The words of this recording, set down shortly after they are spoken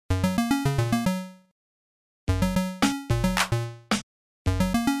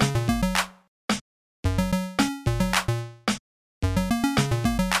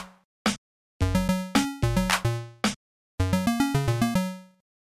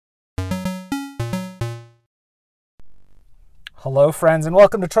Hello, friends, and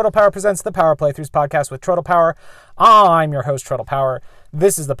welcome to Turtle Power Presents the Power Playthroughs podcast with Turtle Power. I'm your host, Turtle Power.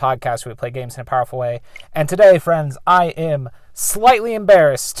 This is the podcast where we play games in a powerful way. And today, friends, I am slightly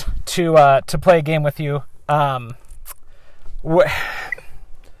embarrassed to play a game with you. We're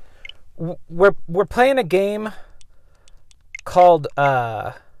playing a game called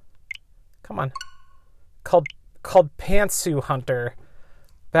called Pantsu Hunter.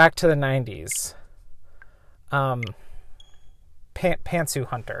 Back to the 90s. Pantsu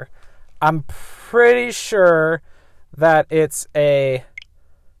Hunter. I'm pretty sure that it's a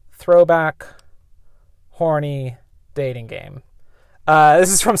throwback, horny dating game.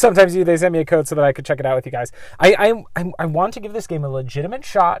 This is from Sometimes You. They sent me a code so that I could check it out with you guys. I want to give this game a legitimate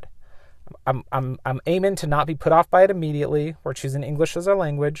shot. I'm aiming to not be put off by it immediately. We're choosing English as our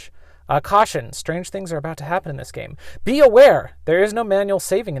language. Caution, strange things are about to happen in this game. Be aware, there is no manual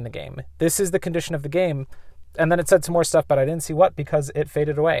saving in the game. This is the condition of the game. And then it said some more stuff, but I didn't see what because it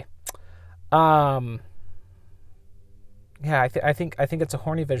faded away. I think it's a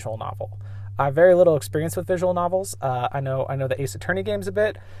horny visual novel. I have very little experience with visual novels. I know the Ace Attorney games a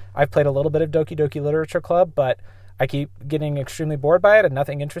bit. I've played a little bit of Doki Doki Literature Club, but I keep getting extremely bored by it, and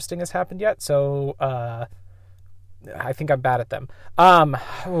nothing interesting has happened yet. So I think I'm bad at them.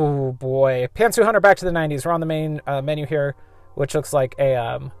 Oh boy, Pantsu Hunter. Back to the 90s. We're on the main menu here, which looks like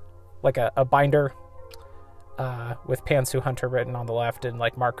a binder. With Pantsu Hunter written on the left in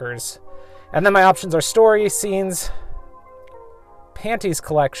like markers. And then my options are story, scenes, panties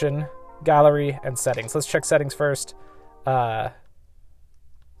collection, gallery, and settings. Let's check settings first.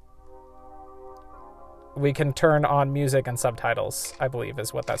 We can turn on music and subtitles, I believe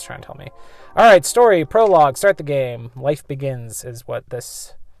is what that's trying to tell me. Alright, story, prologue, start the game. Life begins is what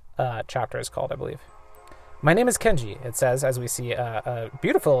this chapter is called, I believe. My name is Kenji, it says, as we see a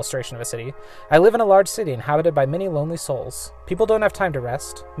beautiful illustration of a city. I live in a large city inhabited by many lonely souls. People don't have time to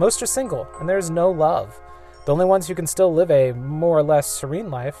rest. Most are single, and there is no love. The only ones who can still live a more or less serene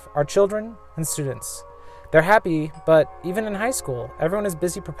life are children and students. They're happy, but even in high school, everyone is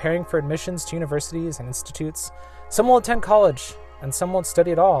busy preparing for admissions to universities and institutes. Some will attend college, and some won't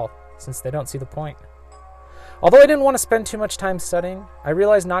study at all, since they don't see the point. Although I didn't want to spend too much time studying, I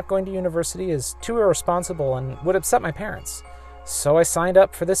realized not going to university is too irresponsible and would upset my parents. So I signed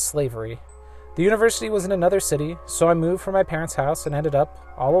up for this slavery. The university was in another city, so I moved from my parents' house and ended up,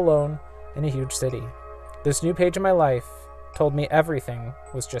 all alone, in a huge city. This new page in my life told me everything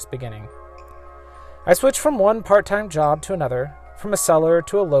was just beginning. I switched from one part-time job to another, from a seller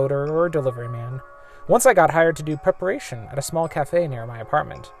to a loader or a delivery man. Once I got hired to do preparation at a small cafe near my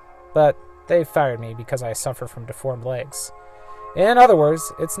apartment. But they fired me because I suffer from deformed legs. In other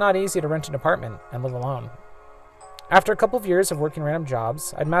words, it's not easy to rent an apartment and live alone. After a couple of years of working random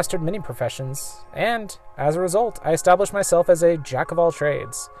jobs, I'd mastered many professions, and as a result, I established myself as a jack of all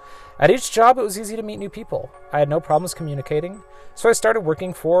trades. At each job, it was easy to meet new people. I had no problems communicating, so I started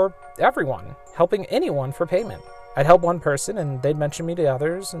working for everyone, helping anyone for payment. I'd help one person, and they'd mention me to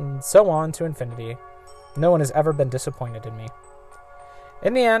others, and so on to infinity. No one has ever been disappointed in me.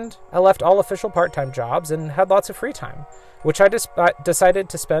 In the end, I left all official part-time jobs and had lots of free time, which I decided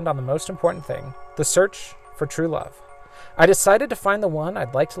to spend on the most important thing, the search for true love. I decided to find the one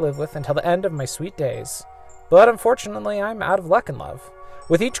I'd like to live with until the end of my sweet days. But unfortunately, I'm out of luck in love.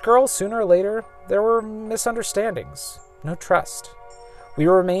 With each girl, sooner or later, there were misunderstandings, no trust. We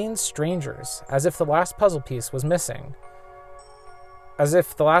remained strangers, as if the last puzzle piece was missing.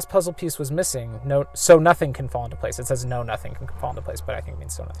 So nothing can fall into place. It says no, nothing can fall into place, but I think it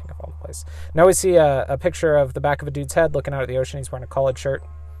means so nothing can fall into place. Now we see a picture of the back of a dude's head looking out at the ocean. He's wearing a collared shirt.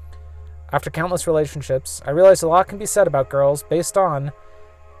 After countless relationships, I realized a lot can be said about girls based on,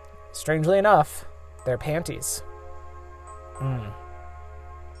 strangely enough, their panties. I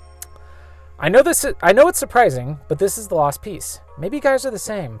know it's surprising, but this is the lost piece. Maybe you guys are the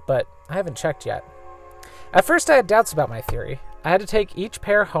same, but I haven't checked yet. At first I had doubts about my theory. I had to take each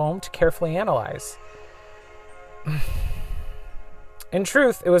pair home to carefully analyze. In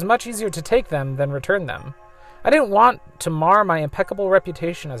truth, it was much easier to take them than return them. I didn't want to mar my impeccable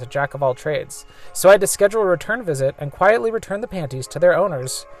reputation as a jack of all trades, so I had to schedule a return visit and quietly return the panties to their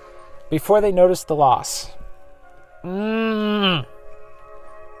owners before they noticed the loss.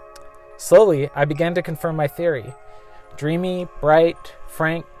 Slowly, I began to confirm my theory. Dreamy, bright,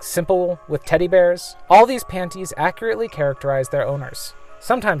 frank, simple, with teddy bears, all these panties accurately characterize their owners.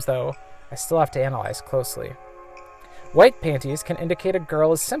 Sometimes, though, I still have to analyze closely. White panties can indicate a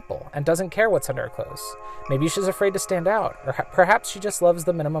girl is simple and doesn't care what's under her clothes. Maybe she's afraid to stand out, or perhaps she just loves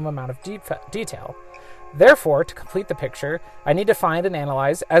the minimum amount of detail. Therefore, to complete the picture, I need to find and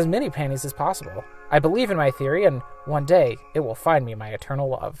analyze as many panties as possible. I believe in my theory, and one day it will find me my eternal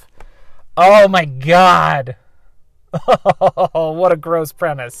love. Oh my god! Oh, what a gross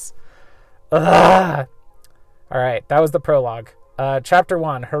premise. Ugh. Alright, that was the prologue. Chapter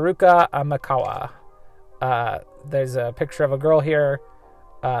 1, Haruka Amakawa. There's a picture of a girl here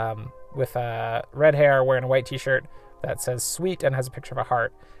with red hair wearing a white t-shirt that says sweet and has a picture of a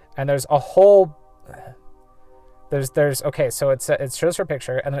heart. And there's a whole... Okay, so it shows her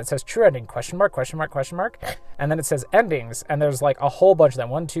picture, and then it says true ending, question mark, and then it says endings, and there's like a whole bunch of them,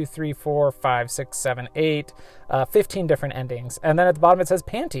 1, 2, 3, 4, 5, 6, 7, 8, 15 different endings, and then at the bottom it says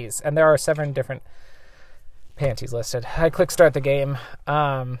panties, and there are 7 different panties listed. I click start the game.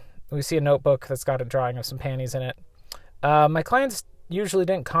 We see a notebook that's got a drawing of some panties in it. My clients usually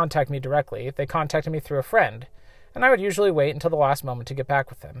didn't contact me directly. They contacted me through a friend, and I would usually wait until the last moment to get back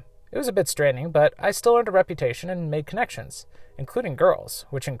with them. It was a bit straining, but I still earned a reputation and made connections, including girls,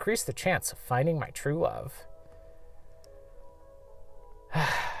 which increased the chance of finding my true love.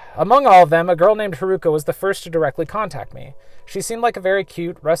 Among all of them, a girl named Haruka was the first to directly contact me. She seemed like a very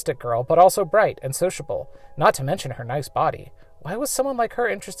cute, rustic girl, but also bright and sociable, not to mention her nice body. Why was someone like her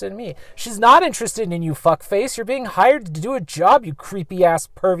interested in me? She's not interested in you, fuckface. You're being hired to do a job, you creepy-ass,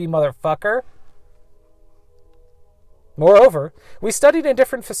 pervy motherfucker. Moreover, we studied in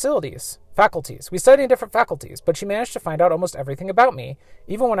different faculties, but she managed to find out almost everything about me,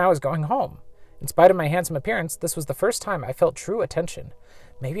 even when I was going home. In spite of my handsome appearance, this was the first time I felt true attention.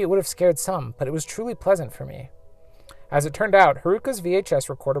 Maybe it would have scared some, but it was truly pleasant for me. As it turned out, Haruka's VHS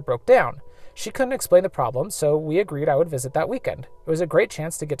recorder broke down. She couldn't explain the problem, so we agreed I would visit that weekend. It was a great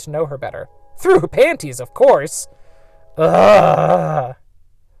chance to get to know her better. Through panties, of course! Ugh.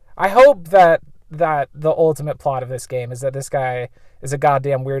 I hope that the ultimate plot of this game is that this guy is a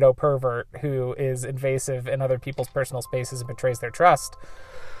goddamn weirdo pervert who is invasive in other people's personal spaces and betrays their trust.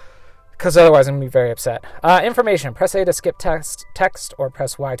 Because otherwise I'm going to be very upset. Information. Press A to skip text, or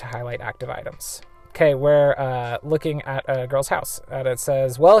press Y to highlight active items. Okay, we're looking at a girl's house. And it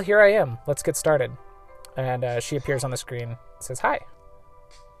says, well, here I am. Let's get started. And she appears on the screen. It says, hi.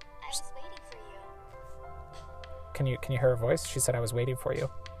 I was waiting for you. Can you hear her voice? She said, I was waiting for you.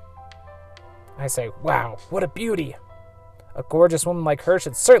 I say, wow, what a beauty. A gorgeous woman like her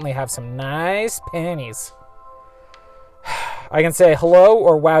should certainly have some nice panties. I can say, hello,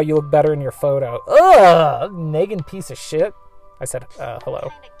 or wow, you look better in your photo. Ugh, Megan piece of shit. I said, hello.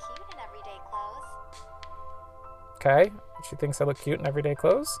 Kinda cute in everyday clothes. Okay, she thinks I look cute in everyday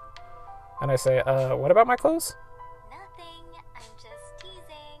clothes. And I say, what about my clothes? Nothing, I'm just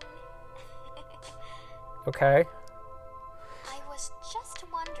teasing. Okay. I was just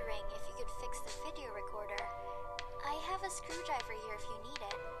wondering if you could fix the video recorder. I have a screwdriver here if you need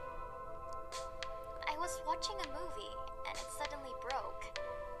it. I was watching a movie, and it suddenly broke.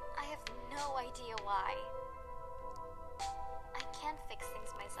 I have no idea why. I can't fix things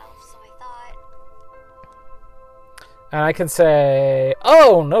myself, so I thought... And I can say,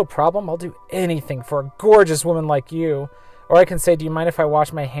 oh, no problem. I'll do anything for a gorgeous woman like you. Or I can say, do you mind if I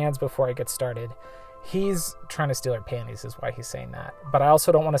wash my hands before I get started? He's trying to steal her panties is why he's saying that. But I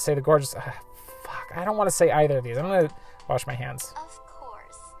also don't want to say the gorgeous... fuck, I don't want to say either of these. I'm going to wash my hands. Of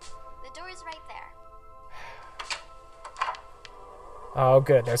course. The door is right there. Oh,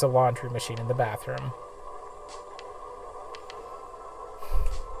 good. There's a laundry machine in the bathroom.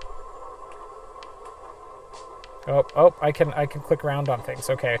 Oh, I can click around on things.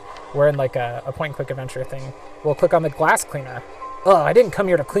 Okay, we're in like a point-and-click adventure thing. We'll click on the glass cleaner. Ugh, I didn't come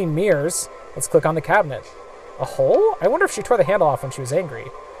here to clean mirrors. Let's click on the cabinet. A hole? I wonder if she tore the handle off when she was angry.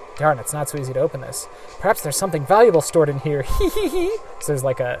 Darn, it's not so easy to open this. Perhaps there's something valuable stored in here. Hee. So there's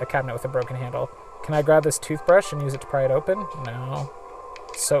like a cabinet with a broken handle. Can I grab this toothbrush and use it to pry it open? No.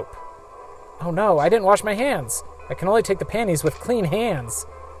 Soap. Oh no, I didn't wash my hands. I can only take the panties with clean hands.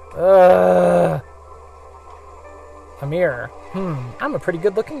 Ugh. A mirror. I'm a pretty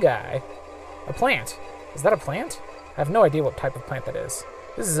good-looking guy. A plant. Is that a plant? I have no idea what type of plant that is.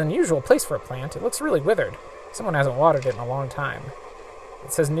 This is an unusual place for a plant. It looks really withered. Someone hasn't watered it in a long time.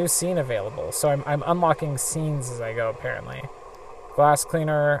 It says new scene available, so I'm unlocking scenes as I go, apparently. Glass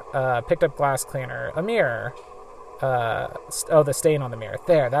cleaner, picked up glass cleaner. A mirror. The stain on the mirror.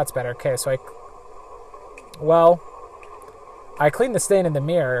 There, that's better. Okay, so I cleaned the stain in the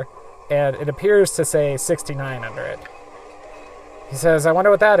mirror, and it appears to say 69 under it. He says, I wonder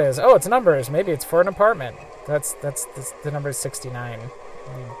what that is. Oh, it's numbers. Maybe it's for an apartment. The number is 69.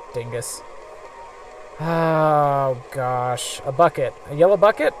 You dingus. Oh, gosh. A bucket. A yellow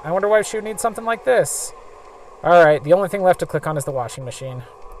bucket? I wonder why she would need something like this. Alright, the only thing left to click on is the washing machine.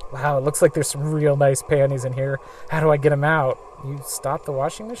 Wow, it looks like there's some real nice panties in here. How do I get them out? You stop the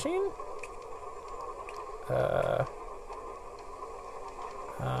washing machine? Oh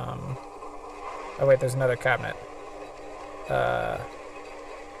wait, there's another cabinet.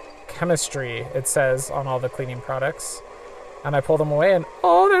 Chemistry, it says on all the cleaning products. And I pull them away and,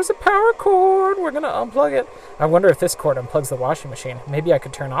 oh, there's a power cord. We're going to unplug it. I wonder if this cord unplugs the washing machine. Maybe I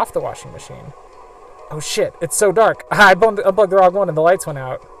could turn off the washing machine. Oh shit, it's so dark. I unplugged the wrong one and the lights went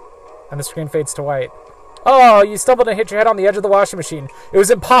out. And the screen fades to white. Oh, you stumbled and hit your head on the edge of the washing machine. It was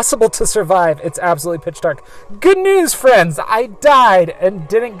impossible to survive. It's absolutely pitch dark. Good news, friends. I died and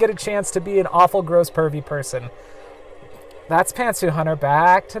didn't get a chance to be an awful, gross, pervy person. That's Pantsuit Hunter,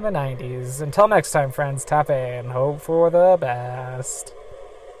 back to the 90s. Until next time, friends, tap A and hope for the best.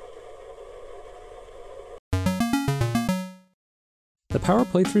 The Power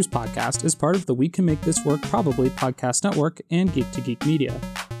Playthroughs podcast is part of the We Can Make This Work Probably podcast network and Geek to Geek Media.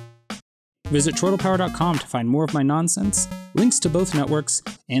 Visit chortlepower.com to find more of my nonsense, links to both networks,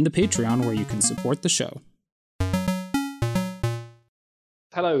 and the Patreon where you can support the show.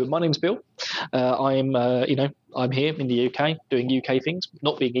 Hello, my name's Bill. I'm here in the UK doing UK things,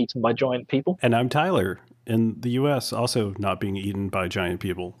 not being eaten by giant people. And I'm Tyler, in the US, also not being eaten by giant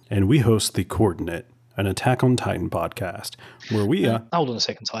people. And we host The Coordinate, an Attack on Titan podcast, where we... Hold on a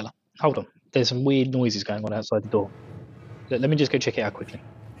second, Tyler. Hold on. There's some weird noises going on outside the door. Let me just go check it out quickly.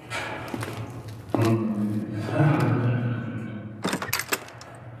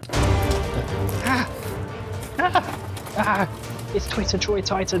 It's Twitter Troy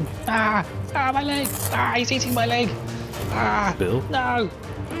Titan. My leg. He's eating my leg. Bill? No.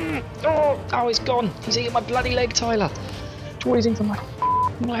 Oh, it's gone. He's eating my bloody leg, Tyler. Troy's eating my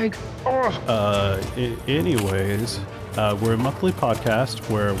leg. Anyways, we're a monthly podcast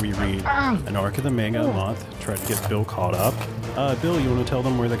where we read an arc of the manga a month, try to get Bill caught up. Bill, you want to tell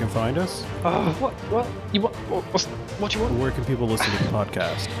them where they can find us? What do you want? Where can people listen to the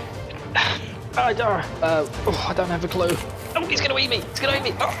podcast? I don't have a clue. Oh, he's going to eat me. He's going to eat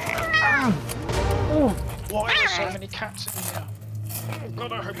me. Why are there so many cats in here? Oh,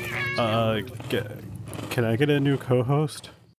 God, I hope you can I get a new co-host?